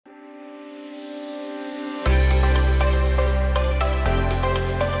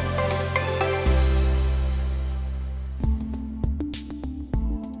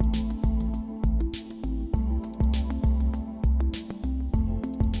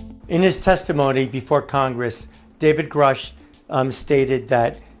In his testimony before Congress, David Grusch stated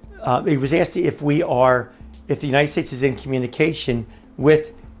that he was asked if the United States is in communication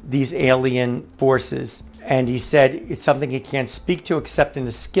with these alien forces. And he said it's something he can't speak to except in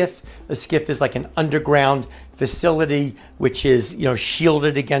a skiff. A skiff is like an underground facility which is,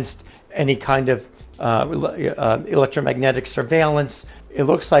 shielded against any kind of electromagnetic surveillance. It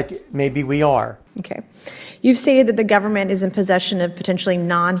looks like maybe we are. Okay. You've stated that the government is in possession of potentially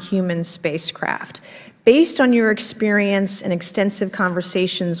non-human spacecraft. Based on your experience and extensive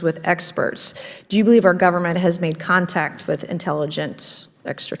conversations with experts, do you believe our government has made contact with intelligent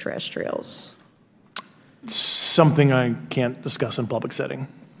extraterrestrials? Something I can't discuss in public setting.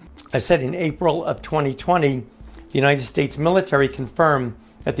 I said in April of 2020, the United States military confirmed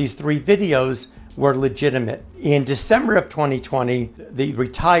that these 3 videos were legitimate. In December of 2020, the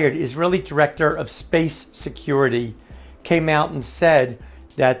retired Israeli director of space security came out and said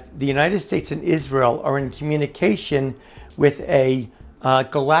that the United States and Israel are in communication with a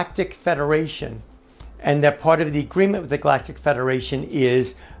galactic federation, and that part of the agreement with the Galactic Federation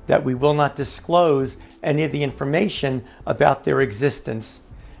is that we will not disclose any of the information about their existence.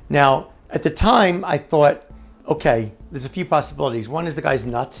 Now, at the time, I thought, okay, there's a few possibilities. One is the guy's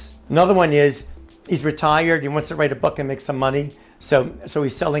nuts. Another one is he's retired, he wants to write a book and make some money, so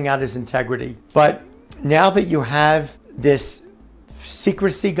he's selling out his integrity. But now that you have this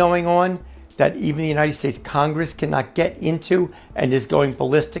secrecy going on that even the United States Congress cannot get into and is going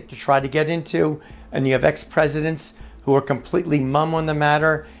ballistic to try to get into, and you have ex-presidents who are completely mum on the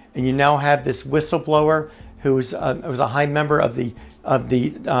matter, and you now have this whistleblower who's was a high member of the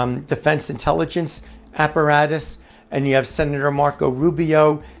Defense Intelligence apparatus, and you have Senator Marco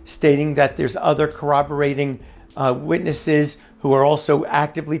Rubio stating that there's other corroborating witnesses who are also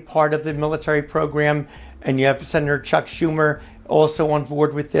actively part of the military program, and you have Senator Chuck Schumer also on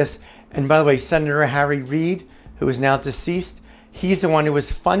board with this. And by the way, Senator Harry Reid, who is now deceased, he's the one who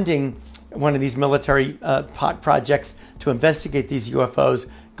was funding one of these military projects to investigate these UFOs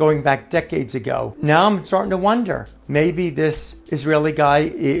going back decades ago. Now I'm starting to wonder, maybe this Israeli guy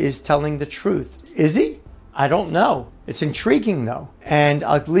is telling the truth. Is he? I don't know. It's intriguing though. And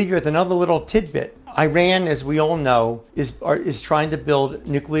I'll leave you with another little tidbit. Iran, as we all know, is trying to build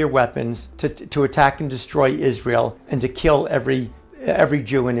nuclear weapons to attack and destroy Israel and to kill every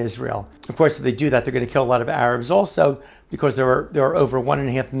Jew in Israel. Of course, if they do that, they're going to kill a lot of Arabs also, because there are over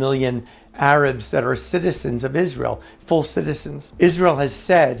 1.5 million Arabs that are citizens of Israel, full citizens. Israel has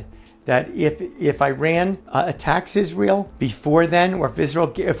said that if Iran attacks Israel before then, or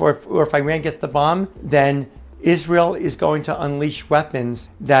if Iran gets the bomb, then Israel is going to unleash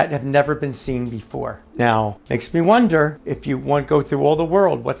weapons that have never been seen before. Now, makes me wonder, if you want to go through all the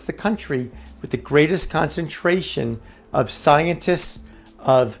world, what's the country with the greatest concentration of scientists,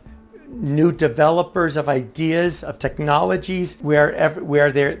 of new developers of ideas, of technologies, where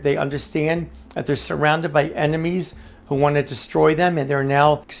they understand that they're surrounded by enemies who want to destroy them, and they're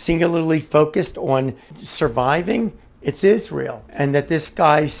now singularly focused on surviving? It's Israel. And that this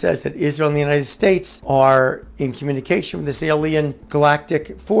guy says that Israel and the United States are in communication with this alien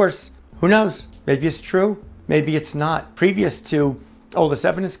galactic force. Who knows? Maybe it's true. Maybe it's not. Previous to all this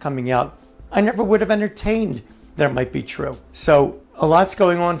evidence coming out, I never would have entertained that it might be true. So a lot's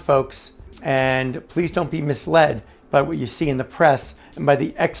going on, folks. And please don't be misled by what you see in the press and by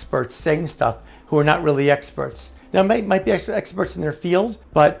the experts saying stuff who are not really experts. Now, might be experts in their field,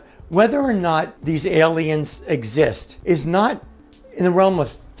 but whether or not these aliens exist is not in the realm of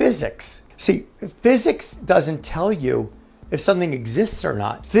physics. See, physics doesn't tell you if something exists or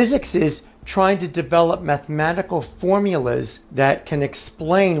not. Physics is trying to develop mathematical formulas that can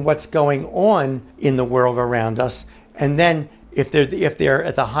explain what's going on in the world around us. And then if they're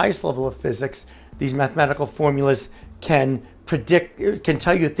at the highest level of physics, these mathematical formulas can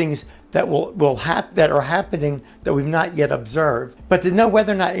tell you things that that are happening that we've not yet observed. But to know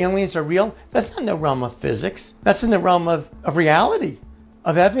whether or not aliens are real, that's not in the realm of physics. That's in the realm of reality,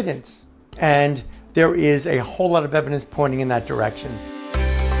 of evidence. And there is a whole lot of evidence pointing in that direction.